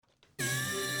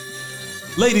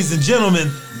Ladies and gentlemen,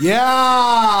 Yeah.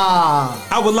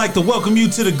 I would like to welcome you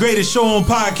to the greatest show on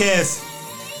podcast.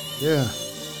 Yeah.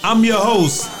 I'm your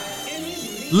host,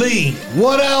 Lee,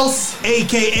 What else?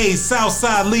 aka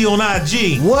Southside Lee on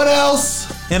IG, What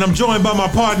else? and I'm joined by my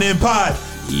partner in pod,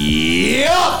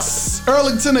 Yucks.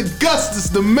 Arlington Augustus,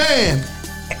 the man.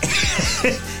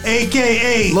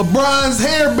 aka LeBron's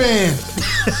hairband.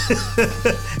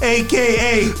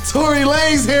 aka Tory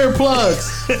Lane's hair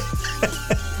plugs.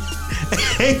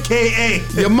 aka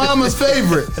Your mama's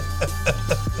favorite.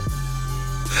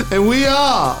 And we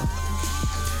are.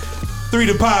 3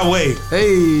 the Pie Way.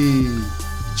 Hey.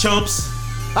 Chumps.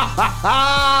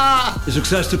 The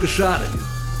success took a shot at you.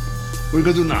 What are you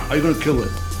gonna do now? Are you gonna kill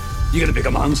it? You gonna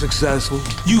become unsuccessful?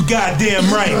 You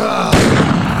goddamn right.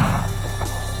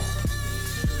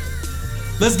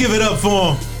 Let's give it up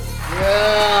for him.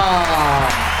 Yeah.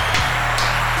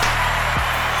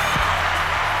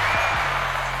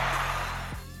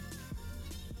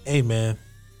 Hey man,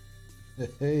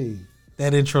 Hey.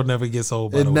 that intro never gets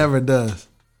old. By It the never way. does.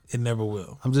 It never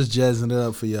will. I'm just jazzing it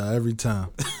up for y'all every time.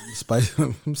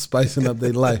 Spicing up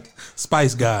their life.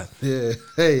 Spice God. Yeah.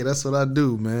 Hey, that's what I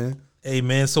do, man. Hey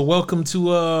man, so welcome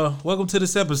to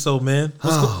this episode, man.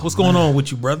 Oh, What's going on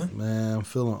with you, brother? Man, I'm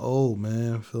feeling old,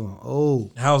 man. I'm feeling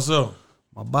old. How so?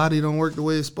 My body don't work the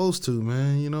way it's supposed to,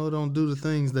 man. You know, it don't do the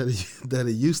things that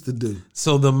it used to do.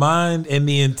 So the mind and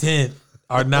the intent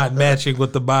are not matching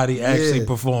what the body actually Yeah.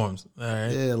 performs. All right.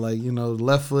 Yeah, like, you know,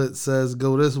 left foot says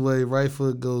go this way, right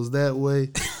foot goes that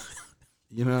way.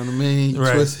 You know what I mean? You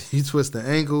Right. twist the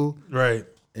ankle, Right.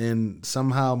 and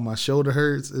somehow my shoulder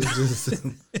hurts. It's just,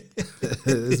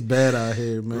 it's bad out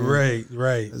here, man. Right.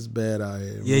 Right. It's bad out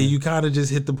here, Yeah, you kind of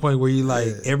just hit the point where you like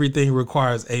Yeah. everything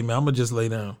requires, hey man, I'm gonna just lay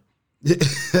down.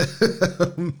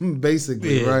 man.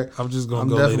 Basically, Yeah, right? I'm just gonna I'm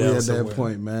go lay definitely down at somewhere. that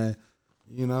point, man.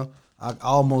 You know, I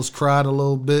almost cried a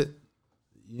little bit.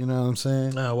 You know what I'm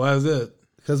saying? Nah, why is that?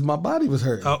 Because my body was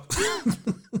hurting. Oh,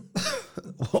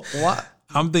 What?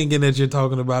 I'm thinking that you're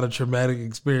talking about a traumatic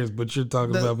experience, but you're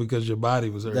talking about because your body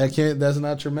was hurting. That's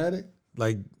not traumatic?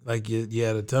 Like you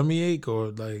had a tummy ache or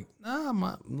like Nah,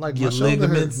 my your shoulder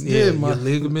ligaments. hurt. Yeah, my your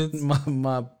ligaments.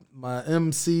 my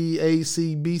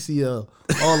MCAC BCL,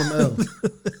 all them L.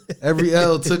 Every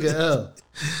L took an L.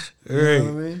 You Right.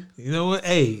 know what I mean? You know what?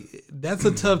 Hey, that's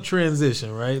a tough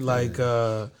transition, right? Like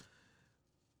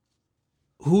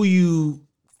who you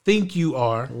think you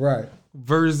are Right.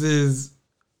 versus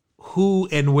who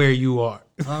and where you are,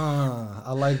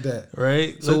 I like that.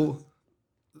 right? So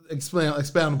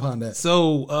expound upon that.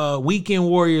 So weekend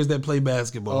warriors that play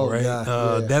basketball, Oh, right?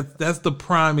 God, yeah. That's the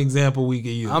prime example we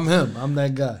could use. I'm him. I'm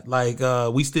that guy. Like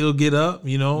we still get up,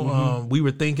 you know. We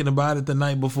were thinking about it the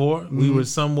night before. We were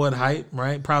somewhat hyped,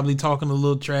 right? Probably talking a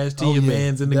little trash to Oh, your yeah.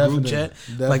 mans in the group Definitely. chat.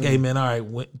 Like, Definitely. hey man, all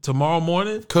right, tomorrow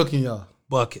morning, Cooking y'all.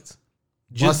 buckets.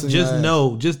 Just Busting your ass.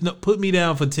 know, put me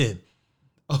down for 10.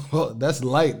 Oh, that's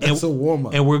light. That's a warm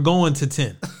up. And we're going to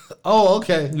 10. Oh,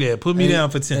 okay. Yeah, put me down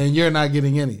for 10. And you're not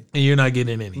getting any. And you're not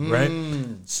getting any, right?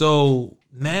 So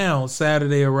now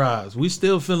Saturday arrives. We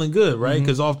still feeling good, right?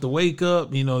 Because off the wake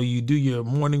up, you know, you do your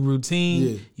morning routine.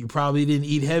 Yeah. You probably didn't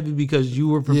eat heavy because you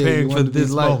were you preparing for wanted to be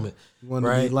this light. moment. You want to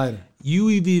right? be lighter.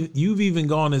 You've even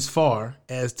gone as far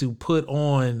as to put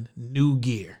on new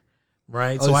gear,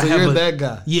 right? Oh, so you're that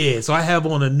guy. Yeah, so I have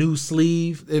on a new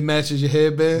sleeve. It matches your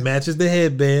headband. Matches the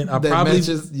headband. I That probably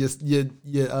matches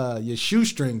your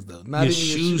shoestrings though. Not your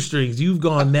even your shoestrings. You've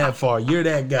gone that far. You're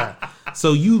that guy.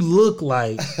 So you look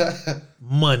like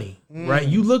money, right?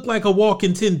 You look like a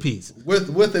walking 10-piece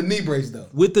with a knee brace though.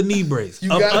 with the knee brace. You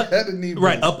gotta have the knee brace.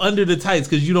 right up under the tights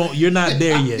because you're not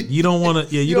there yet. You don't want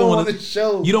to. Yeah, you don't don't want wanna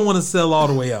show. You don't want to sell all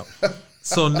the way out.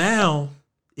 So now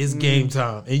it's game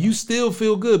time, and you still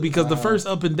feel good because the first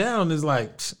up and down is like,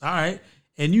 all right,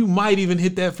 and you might even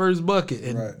hit that first bucket.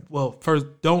 And Right. well, first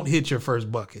don't hit your first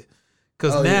bucket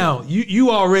because Oh, now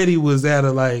you already was at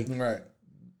a like Right.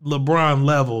 LeBron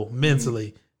level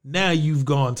mentally. Now you've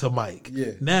gone to Mike.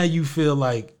 Yeah. Now you feel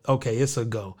like, okay, it's a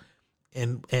go.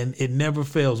 And it never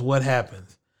fails. What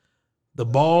happens? The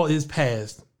ball is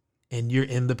passed and you're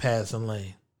in the passing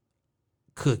lane.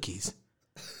 Cookies.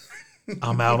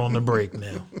 I'm out on the break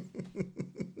now.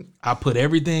 I put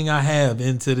everything I have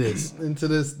into this. Into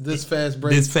this fast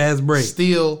break. This fast break.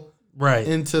 Steal Right.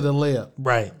 into the layup.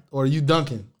 Right. Or you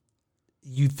dunking.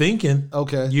 You thinking.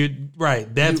 Okay. You're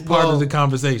right. That's You- part well- of the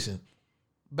conversation.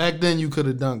 Back then you could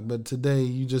have dunked, but today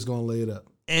you just gonna lay it up.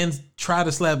 And try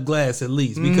to slap glass at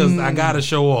least because I gotta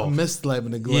show I off. miss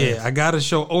slapping the glass. Yeah, I gotta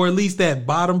show, or at least that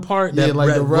bottom part, Yeah, that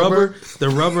like the rubber. the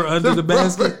rubber under the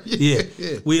basket. rubber, Yeah.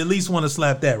 yeah. We at least want to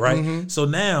slap that, right? So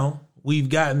now we've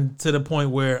gotten to the point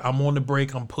where I'm on the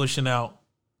break, I'm pushing out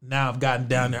Now I've gotten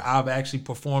down there. I've actually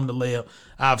performed the layup.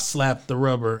 I've slapped the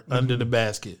rubber under the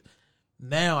basket.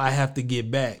 Now I have to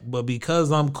get back, but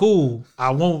because I'm cool,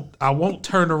 I won't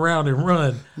turn around and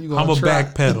run. I'm a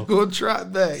backpedal. You're gonna try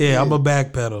back. Yeah, I'm a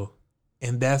backpedal.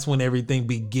 And that's when everything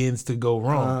begins to go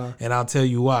wrong. And I'll tell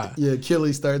you why. Your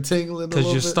Achilles start tingling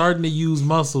because you're starting to use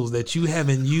muscles that you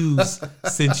haven't used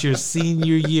since your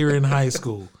senior year in high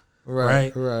school.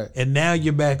 Right. And now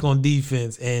you're back on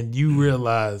defense and you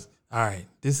realize, all right,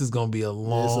 this is gonna be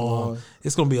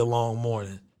it's gonna be a long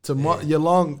morning. Tomorrow,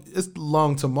 it's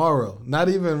long tomorrow. Not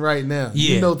even right now.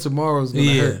 Yeah. You know tomorrow's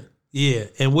gonna hurt. Yeah.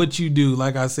 And what you do,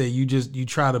 like I said, you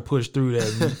try to push through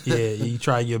that. You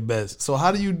try your best. So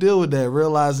how do you deal with that?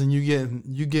 Realizing you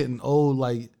getting old,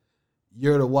 like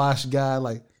you're the wash guy.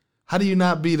 Like, how do you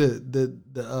not be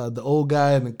the old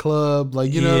guy in the club?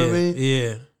 Like, you know what I mean?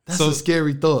 Yeah. That's a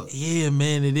scary thought. Yeah,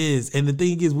 man, it is. And the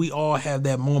thing is, we all have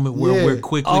that moment where we're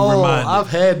quickly reminded. I've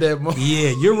had that moment.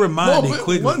 Yeah, you're reminded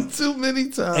quickly. One too many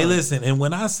times. Hey, listen, and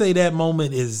when I say that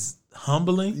moment is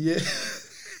humbling,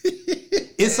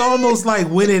 it's almost like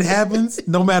when it happens,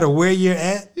 no matter where you're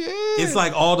at, it's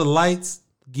like all the lights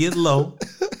get low.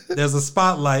 There's a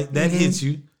spotlight that hits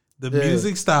you. The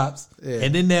music stops.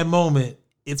 And in that moment,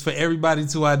 it's for everybody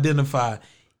to identify.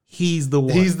 He's the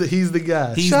one. He's the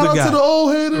guy. Shout out to the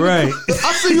old head. Right.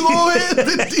 I see you, old head.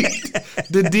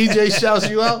 The DJ shouts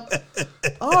you out.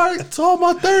 All right, to all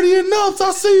my 30 and ups,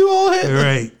 I see you, old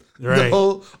head. Right.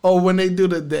 When they do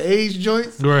the age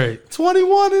joints. Right.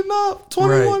 21 and up,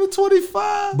 21 and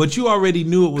 25. But you already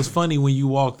knew it was funny when you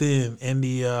walked in and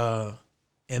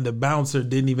the bouncer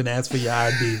didn't even ask for your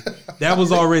ID. That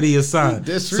was already a sign.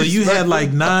 So you had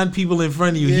like 9 people in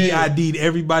front of you. He ID'd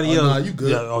everybody else. Nah, you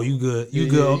good. Yeah, you good. You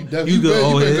good. You good. You've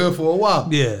been good for a while.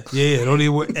 Yeah. Don't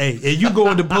even. Hey, and you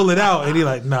going to pull it out, and he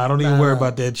like, nah, don't even worry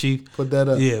about that, Chief. Put that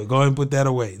up. Yeah, go ahead and put that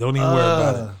away. Don't even worry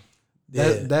about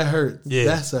it. That hurts. Yeah.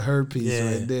 That's a hurt piece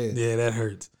right there. Yeah, that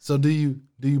hurts. So do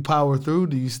you power through?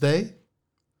 Do you stay?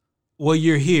 Well,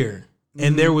 you're here.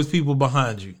 And there was people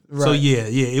behind you. Right. So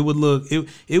it would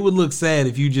look sad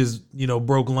if you just,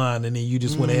 broke line and then you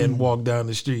just went ahead and walked down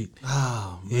the street.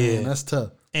 Oh man, that's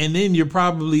tough. And then you're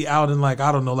probably out in like,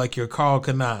 I don't know, like your Carl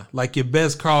Kanai, like your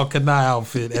best Carl Kanai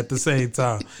outfit at the same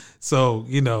time. So,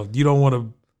 you don't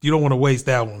want to waste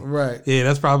that one. Right. Yeah,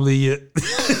 that's probably it.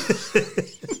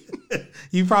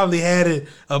 You probably had it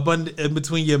up in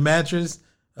between your mattress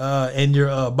and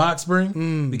your box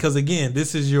spring, because again,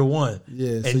 this is your one.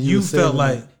 Yeah, and you felt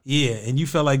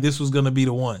like this was gonna be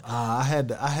the one. I had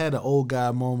the old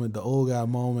guy moment.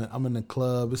 I'm in the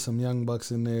club. There's some young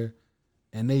bucks in there,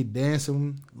 and they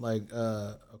dancing like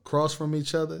across from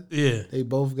each other. Yeah, they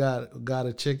both got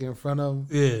a chick in front of them.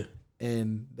 Yeah,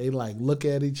 and they like look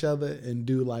at each other and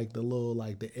do like the little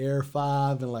like the air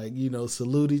five and like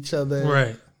salute each other.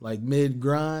 Right. Like mid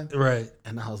grind, right?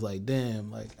 And I was like,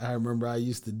 "Damn!" Like I remember I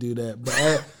used to do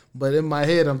that, but in my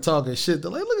head I'm talking shit.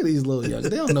 They're like, "Look at these little young. They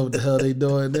don't know what the hell they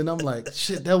doing." And then I'm like,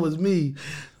 "Shit, that was me."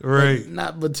 Right.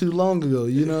 But too long ago.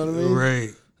 You know what I mean? Right.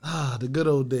 The good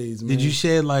old days, man. Did you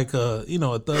shed like a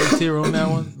thug tear on that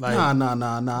one? Like, nah.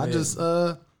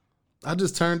 Yeah. I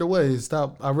just turned away.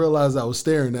 I realized I was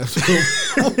staring at him.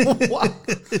 I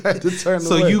had to turn away.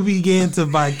 So you began to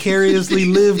vicariously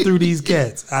live through these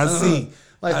cats. I see.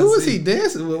 Like, who is he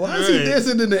dancing with? Why is he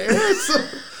dancing in the air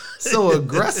so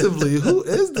aggressively? Who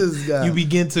is this guy? You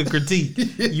begin to critique.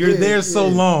 You're there so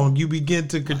long, you begin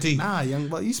to critique. Nah, young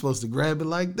buck, you supposed to grab it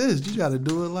like this. You got to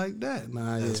do it like that.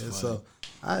 Funny. So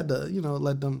I had to,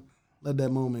 let that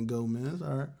moment go, man. It's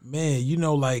all right. Man,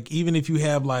 like even if you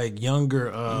have like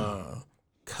younger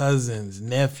cousins,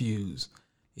 nephews,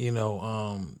 they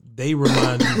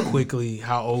remind you quickly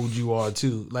how old you are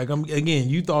too. Like again,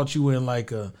 you thought you were in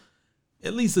like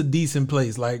at least a decent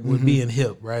place, like with being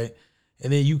hip, right?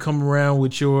 And then you come around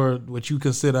with what you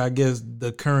consider, I guess,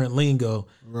 the current lingo,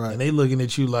 right? And they looking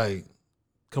at you like,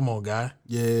 "Come on, guy."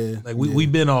 Yeah, like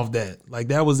we've been off that. Like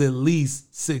that was at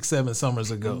least 6-7 summers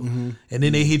ago. And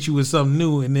then they hit you with something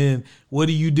new, and then what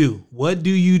do you do? What do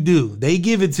you do? They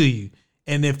give it to you,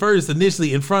 and at first,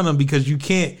 initially in front of them, because you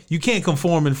can't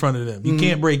conform in front of them. You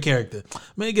can't break character.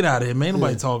 Man, get out of here, man. Ain't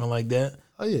nobody talking like that.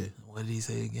 Oh yeah. What did he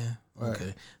say again? Right.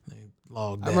 Okay.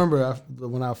 Log that. I remember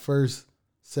when I first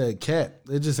said cat,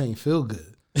 it just ain't feel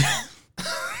good.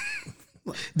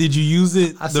 Did you use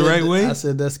it the right way? I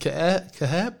said that's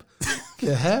kahap.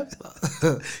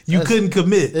 You couldn't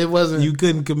commit. It wasn't. You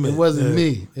couldn't commit. It wasn't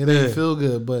me. It didn't feel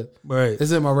good, but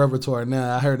it's in my repertoire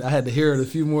now. I had to hear it a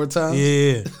few more times.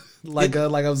 Yeah. Like I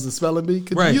was a spelling bee.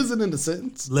 Could you use it in the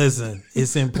sentence? Listen,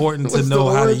 it's important to know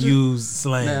how to use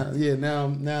slang. Now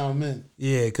I'm in.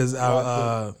 Yeah, because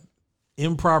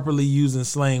improperly using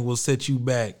slang will set you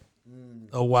back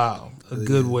a while, a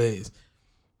good ways.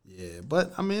 Yeah,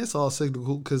 but I mean it's all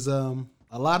cyclical because a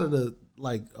lot of the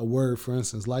like a word, for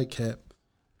instance, like cap.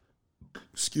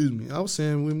 Excuse me, I was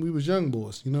saying when we was young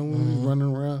boys, you know, when we was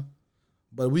running around,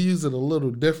 but we use it a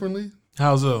little differently.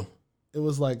 How so? It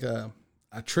was like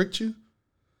I tricked you,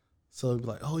 so it'd be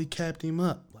like, oh, he capped him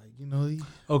up, like you know, he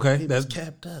that's was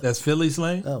capped up. That's Philly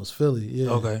slang. That was Philly, yeah.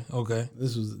 Okay.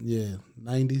 This was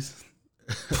 90s,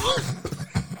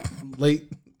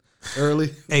 late,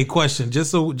 early. Hey, question.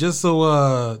 Just so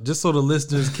the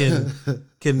listeners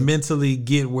can mentally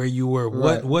get where you were.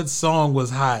 Right. What song was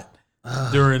hot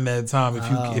during that time?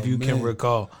 If you can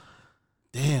recall.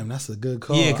 Damn, that's a good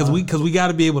call. Yeah, because we got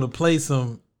to be able to play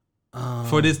some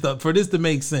for this to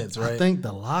make sense, right? I think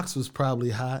the Locks was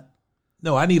probably hot.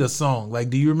 No, I need a song.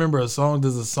 Like, do you remember a song?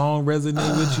 Does a song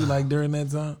resonate with you like during that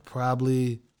time?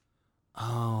 Probably.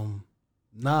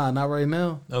 Nah, not right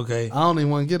now. Okay. I don't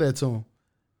even want to get that to him.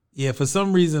 Yeah, for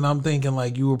some reason I'm thinking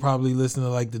like you were probably listening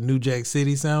to like the New Jack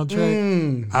City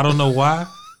soundtrack. I don't know why.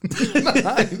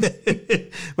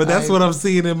 But that's what I'm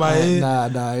seeing in my head. Nah,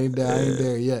 I ain't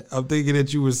there yet. I'm thinking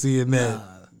that you were seeing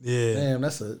that. Yeah. Damn,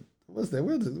 what's that?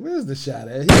 Where's the shot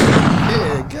at?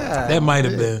 Yeah, God. That might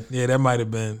have been. Yeah, that might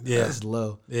have been. Yeah. That's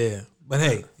low. Yeah. But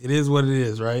hey, it is what it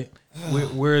is, right?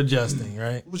 We're adjusting,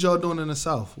 right? What was y'all doing in the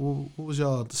South? What was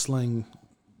y'all slang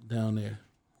down there?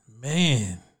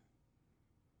 Man,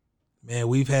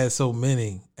 we've had so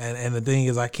many. And the thing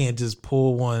is I can't just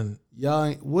pull one. Y'all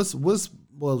ain't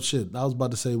well shit, I was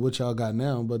about to say what y'all got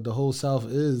now, but the whole South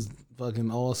is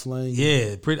fucking all slang.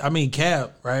 Yeah,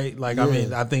 cap, right? Like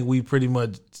Yeah. I think we pretty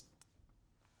much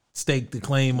staked the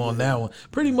claim on that one.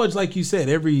 Pretty much like you said,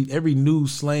 every new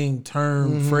slang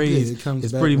term phrase it comes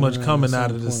is back pretty much around coming at out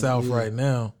some of the point, South yeah. right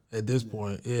now at this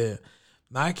point. Yeah.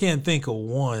 Now I can't think of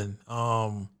one.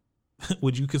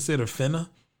 Would you consider finna?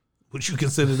 Would you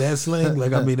consider that slang?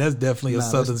 Like, I mean, that's definitely a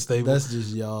Southern staple. That's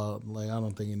just y'all. Like, I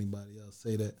don't think anybody else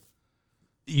say that.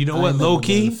 You know I what? ain't Low never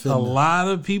key, been finna. a lot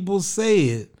of people say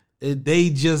it. They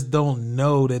just don't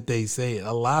know that they say it.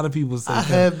 A lot of people say I finna.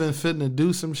 have been fitting to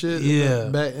do some shit. Yeah.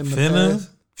 Back in the Finna, past.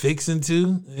 fixing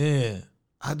to. Yeah.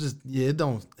 It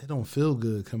don't feel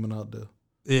good coming out though.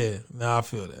 Yeah. Nah, I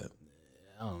feel that.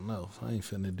 I don't know. I ain't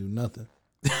finna do nothing.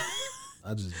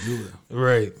 I just do it.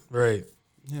 Right.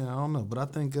 Yeah, I don't know, but I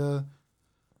think,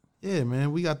 yeah,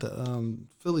 man, we got the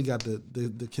Philly got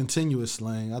the continuous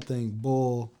slang. I think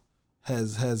bull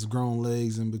has grown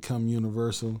legs and become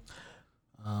universal.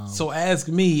 So ask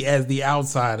me as the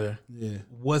outsider, Yeah,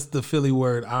 what's the Philly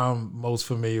word I'm most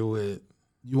familiar with?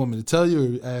 you want me to tell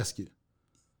you or ask you?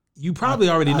 You probably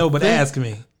already I know, but think- ask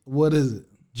me. What is it?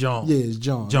 John. Yeah, it's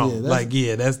John. John.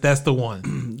 Yeah, That's the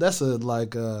one. that's as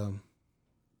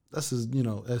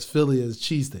as Philly as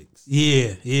cheesesteaks.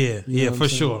 Yeah, know what for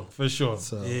I'm sure.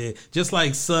 So- Yeah. Just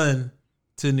like Sun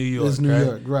to New York. It's New right?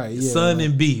 York, right? Yeah, Sun right.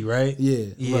 and B, right? Yeah,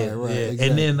 right. Exactly.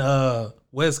 And then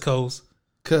West Coast,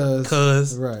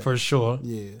 Cuz, right, for sure.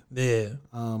 Yeah.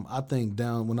 I think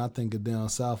when I think of down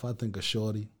south, I think of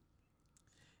shorty.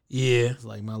 Yeah. It's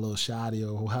like my little shotty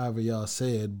or however y'all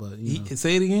say it, but you know,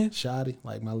 Say it again. shotty,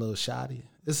 like my little shotty.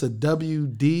 It's a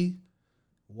WDY.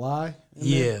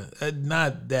 Yeah,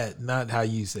 not how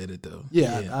you said it though.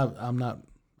 Yeah. I'm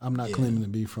not claiming to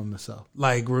be from the south.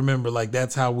 Like, remember, like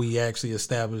that's how we actually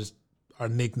established our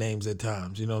nicknames at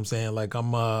times. You know what I'm saying? Like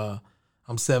I'm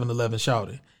 7-Eleven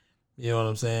Shouty. You know what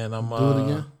I'm saying? I'm Do it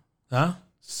again. Huh?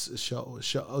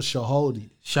 Shahodi,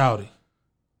 Shouty.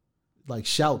 like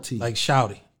shouty. Like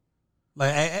Shouty.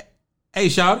 Like hey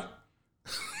Shouty.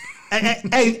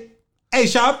 hey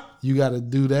Shouty. You got to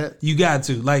do that. You got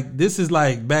to. Like, this is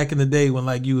like back in the day when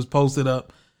like you was posted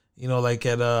up, you know, like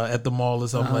at the mall or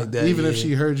something like that. Even if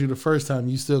she heard you the first time,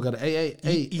 you still got to hey.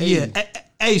 Yeah.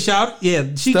 Hey, shout.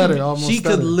 Yeah, she Stutter,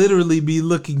 could literally be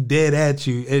looking dead at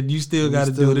you, and you still got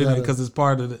to do it in it because it's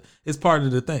part of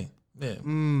the thing. Yeah.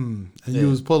 And you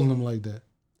was pulling them like that.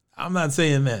 I'm not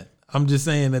saying that. I'm just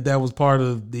saying that was part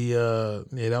of the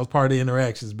that was part of the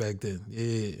interactions back then.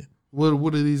 Yeah.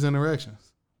 What are these interactions?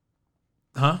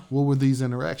 Huh? What were these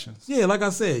interactions? Yeah, like I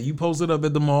said, you posted up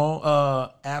at the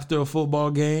mall after a football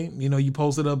game. You know, you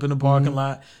posted up in the parking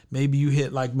lot. Maybe you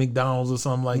hit like McDonald's or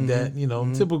something like that. You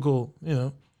know, typical. You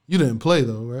know, you didn't play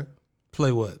though, right?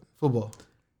 Play what? Football.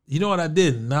 You know what I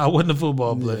didn't? No, I wasn't a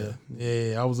football player.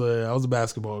 Yeah, I was a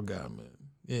basketball guy, man.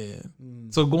 Yeah.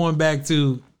 So going back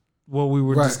to what we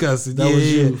were discussing, that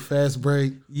was you. Fast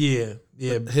break. Yeah.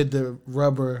 Hit the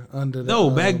rubber under the. No,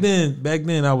 back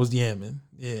then I was yamming.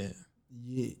 Yeah.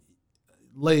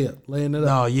 Laying it up.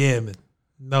 No, yamming.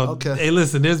 No. Okay. Hey,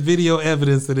 listen, there's video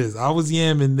evidence of this. I was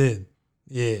yamming then.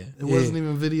 Yeah. It wasn't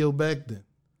even video back then.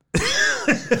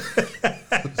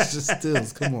 It's just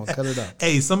stills. Come on, cut it out.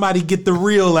 Hey, somebody get the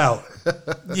reel out.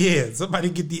 Yeah, somebody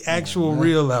get the actual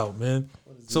reel out, man.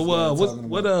 So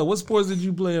what sports did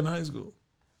you play in high school?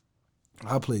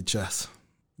 I played chess.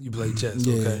 You played chess,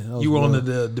 Yeah, okay. that was You were on wild.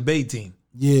 the debate team.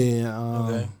 Yeah.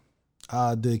 Okay.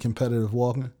 I did competitive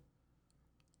walking.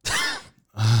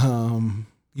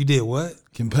 You did what?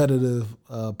 Competitive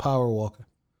power walking.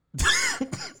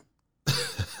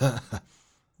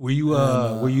 Were you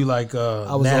like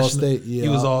I was national? all state. Yeah,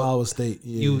 You was all I was state.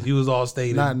 Yeah. you was all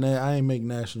state. Not I ain't make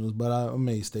nationals, but I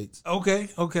made states. Okay.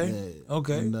 Yeah.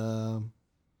 Okay. And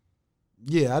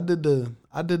yeah, I did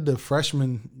the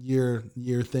freshman year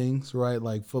things, right?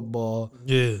 Like football.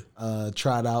 Yeah.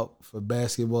 Tried out for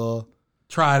basketball.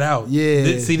 Try it out.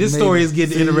 Yeah. See, this maybe. story is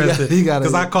getting See, interesting you gotta-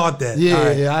 because I caught that. Yeah, All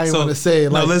right. I ain't So- want to say it.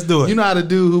 Like, no, let's do it. You know how to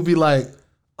do who be like,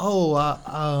 oh,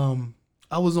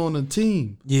 I was on a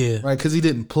team, Yeah. right? Because he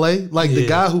didn't play. Like the Yeah.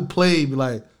 guy who played, be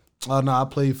like, oh no, I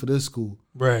played for this school.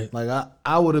 Right. Like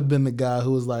I would have been the guy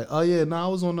who was like, oh yeah, no, I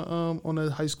was on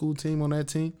the high school team on that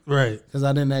team Right. because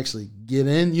I didn't actually get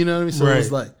in. You know what I mean? So it was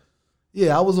Right. like,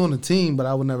 yeah, I was on the team, but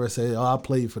I would never say, oh, I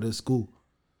played for this school.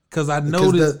 Because I Because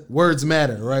noticed the words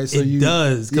matter, right? So it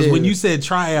does. Because yeah. when you said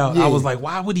tryout, Yeah. I was like,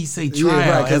 why would he say Yeah, tryout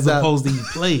right, 'cause as I- opposed to he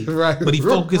played? Right. But he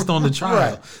focused on the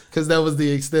tryout. Right. Because that was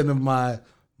the extent of my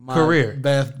Career.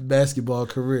 basketball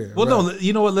career. Well, right? no,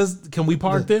 you know what? Can we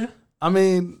park there? I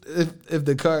mean, if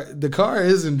the car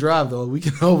isn't drive though, we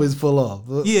can always pull off.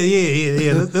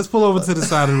 Yeah. Let's pull over to the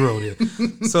side of the road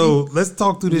here. So let's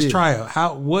talk through this Yeah.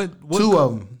 tryout. What? Two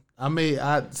of them.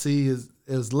 I see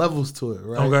is levels to it,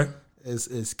 right? Okay.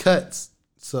 It's cuts.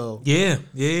 So Yeah.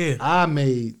 I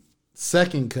made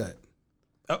second cut.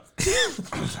 Oh.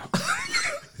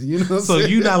 You know what I'm So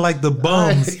saying? you not like the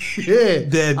bums, Yeah.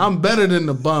 that- I'm better than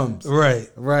the bums. right?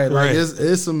 Right. Like Right.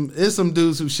 it's some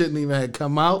dudes who shouldn't even have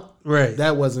come out. Right.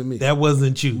 That wasn't me. That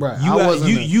wasn't you. Right. You I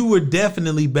wasn't them. you were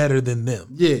definitely better than them.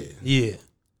 Yeah.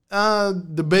 Yeah.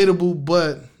 Debatable,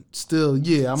 but still,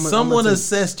 yeah. Someone I'm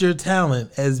assessed your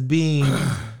talent as being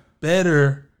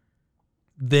better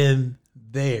than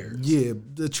theirs. yeah.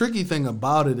 The tricky thing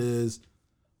about it is,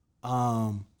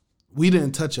 we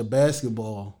didn't touch a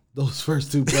basketball those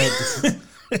first two practices,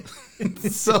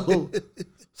 so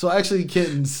I actually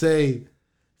couldn't say.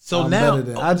 So I'm now better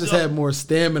than. I just had more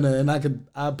stamina, and I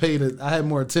had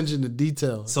more attention to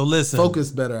detail. So listen, Focus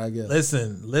better, I guess.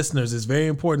 Listen, listeners, it's very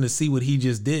important to see what he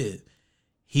just did.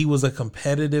 He was a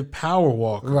competitive power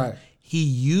walker. Right. He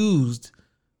used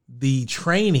the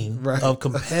training Right. of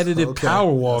competitive Okay. power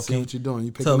I see walking what you're doing.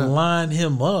 You to picking up. Mm-hmm. line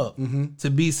him up to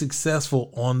be successful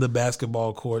on the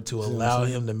basketball court to allow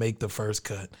him to make the first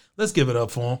cut. Let's give it up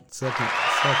for him. Second.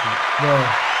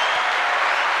 Well,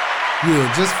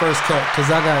 yeah, just first cut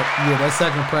because I got that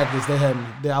second practice. They had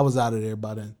me. I was out of there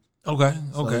by then. Okay.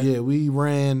 So, Okay. yeah, we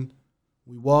ran.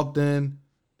 We walked in.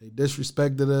 They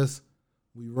disrespected us.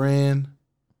 We ran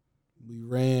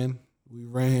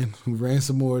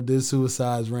some more. Did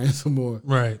suicides. Ran some more.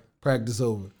 Right. Practice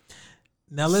over.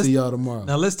 Now let's See y'all tomorrow.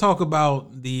 Now let's talk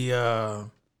about the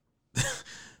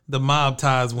the mob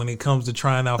ties when it comes to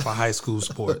trying out for high school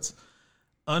sports.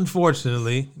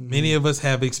 Unfortunately, many of us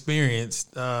have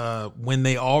experienced when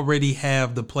they already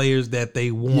have the players that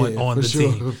they want on for the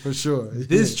sure, team. for sure.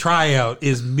 This tryout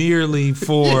is merely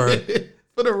for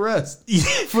for the rest, to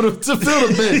fill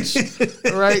the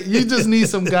bench, right? You just need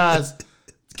some guys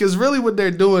because really what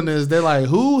they're doing is they're like,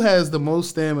 who has the most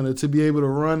stamina to be able to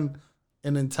run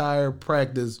an entire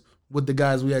practice with the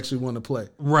guys we actually want to play,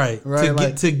 right,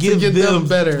 Right, to give them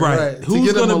better, right. right. To Who's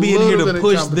get them going to a be in here little to bit of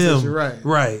push competition, them? right.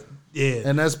 Right. Yeah.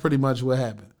 And that's pretty much what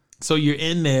happened. So you're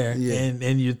in there Yeah.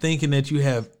 and you're thinking that you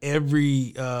have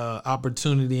every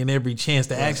opportunity and every chance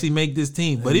to actually make this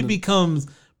team. But it becomes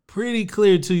pretty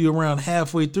clear to you around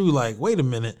halfway through, like, wait a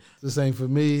minute. This ain't for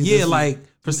me. Yeah, like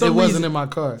for some it wasn't reason, in my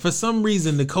card. For some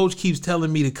reason, the coach keeps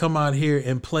telling me to come out here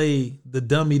and play the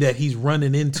dummy that he's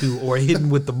running into or hitting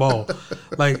with the ball.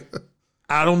 Like,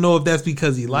 I don't know if that's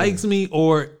because he likes me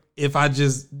or if I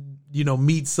just,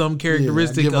 meet some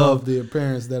characteristic give of off the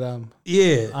appearance that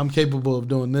yeah. I'm capable of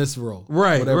doing this role.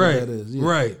 Right, whatever right, that is. Yeah.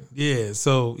 right, yeah.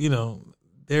 So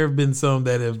there have been some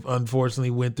that have unfortunately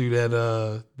went through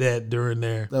that during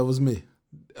there. That was me.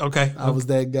 Okay, I was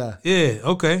that guy. yeah.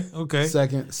 Okay.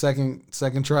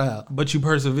 Second tryout But you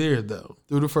persevered though.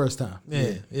 through the first time.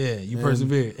 Yeah. You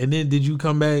persevered, and then did you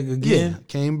come back again? Yeah,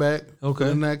 came back. Okay. For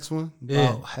the next one.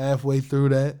 Yeah. About halfway through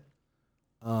that,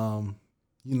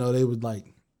 they would like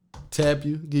tap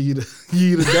you, give you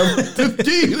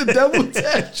the double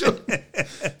tap,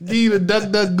 give you the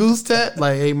duck goose tap.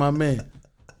 Like, hey, my man,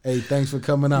 Hey, thanks for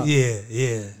coming out.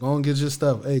 Yeah. Go and get your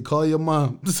stuff. Hey, call your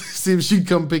mom. See if she can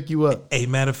come pick you up. Hey,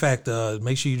 matter of fact,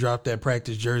 make sure you drop that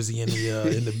practice jersey in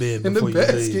the bin In the before you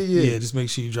basket, leave. yeah. Just make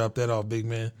sure you drop that off, big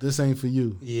man. This ain't for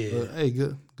you. Yeah. But, hey,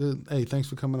 good. Hey, thanks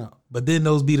for coming out. But then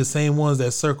those be the same ones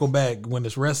that circle back when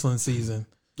it's wrestling season.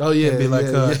 Oh yeah, And be like,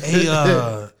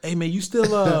 yeah. hey man, you still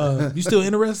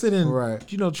interested in Right.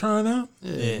 trying out?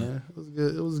 Yeah, man. It was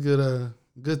good. It was good.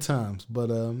 Good times, but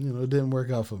it didn't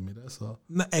work out for me. That's all.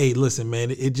 Hey, listen,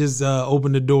 man, it just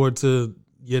opened the door to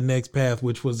your next path,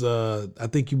 which was I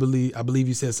believe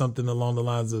you said something along the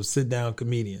lines of sit down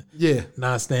comedian, Yeah,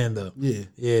 not stand up. yeah.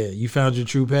 You found your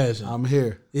true passion. I'm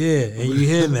here. Yeah, and you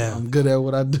here now. I'm good at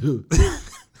what I do.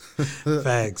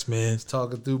 Facts, man.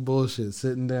 Talking through bullshit,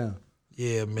 sitting down.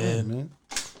 Yeah, man. Hey, man.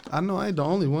 I know I ain't the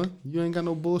only one. You ain't got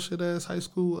no bullshit ass high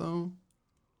school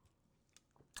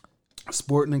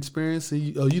sporting experience. So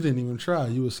you didn't even try.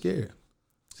 You were scared.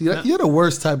 See, you're the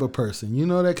worst type of person. You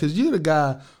know that? Because you're the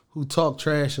guy who talked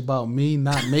trash about me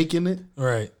not making it.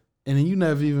 Right. And then you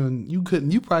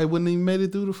probably wouldn't even made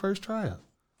it through the first tryout.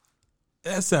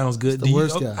 That sounds good. The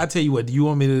worst guy. I tell you what. Do you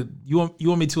want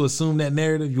me to assume that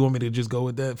narrative? You want me to just go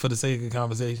with that for the sake of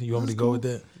conversation? You want me to go with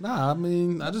that? Nah, I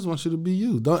mean, I just want you to be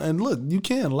you. And look, you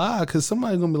can't lie because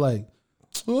somebody's gonna be like,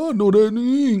 "Oh, I know that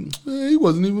he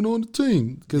wasn't even on the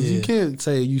team." Because you can't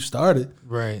say you started,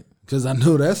 Right. because I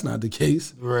know that's not the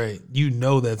case. Right. You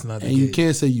know that's not the And case. you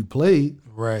can't say you played,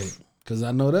 Right. because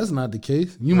I know that's not the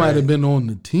case. You might have been on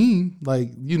the team, like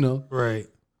Right.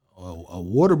 a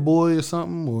water boy or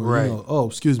something, or Right.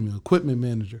 equipment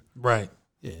manager. Right.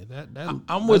 Yeah, I'm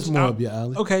that's with more up your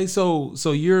alley. Okay, so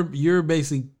you're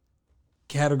basically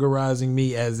categorizing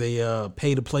me as a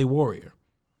pay to play warrior.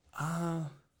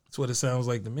 That's what it sounds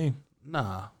like to me.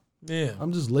 Nah, Yeah.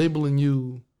 I'm just labeling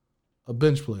you a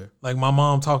bench player. Like my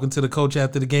mom talking to the coach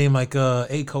after the game, like,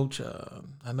 "Hey, coach,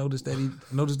 I noticed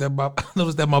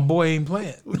that my boy ain't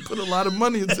playing. We put a lot of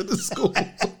money into the school.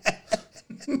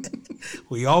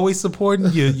 We always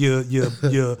supporting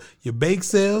your bake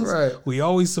sales. Right. We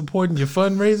always supporting your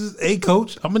fundraisers. Hey,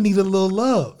 coach, I'm gonna need a little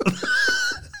love."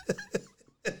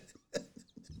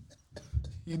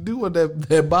 You do want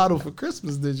that bottle for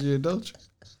Christmas this year, don't you?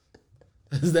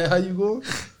 Is that how you go?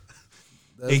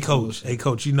 Hey,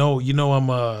 coach, you know I'm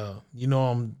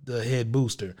the head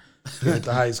booster here at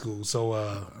the high school. So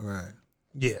Right.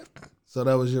 yeah. So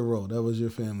that was your role. That was your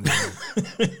family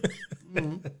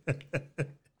role.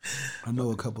 I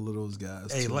know a couple of those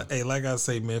guys. Hey, too. like I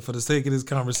say, man, for the sake of this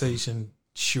conversation,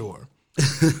 sure.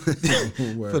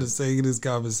 For the sake of this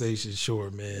conversation,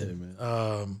 sure, man.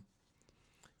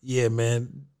 Yeah,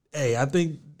 man. Hey, I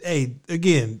think,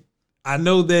 again, I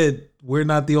know that we're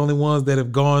not the only ones that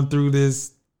have gone through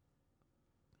these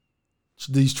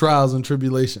trials and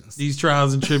tribulations.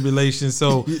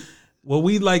 So what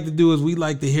we like to do is we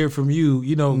like to hear from you.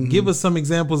 Give us some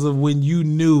examples of when you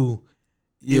knew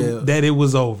that it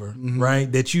was over,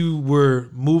 right? That you were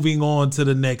moving on to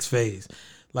the next phase.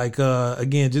 Like,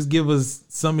 again, just give us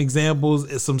some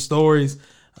examples, some stories.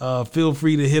 Feel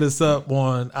free to hit us up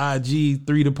on IG,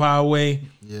 3 to Poway.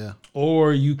 Yeah.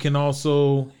 Or you can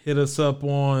also hit us up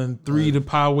on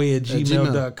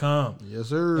 3topoway@gmail.com. Yes,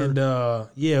 sir. And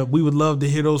we would love to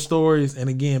hear those stories and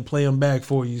again play them back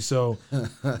for you. So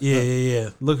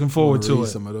yeah. Looking forward to it.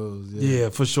 Some of those. Yeah,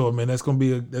 for sure, man. That's gonna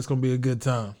be a good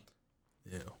time.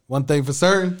 Yeah. One thing for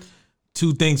certain.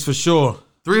 2 things for sure.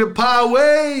 3 to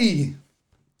Poway.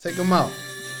 Take them out.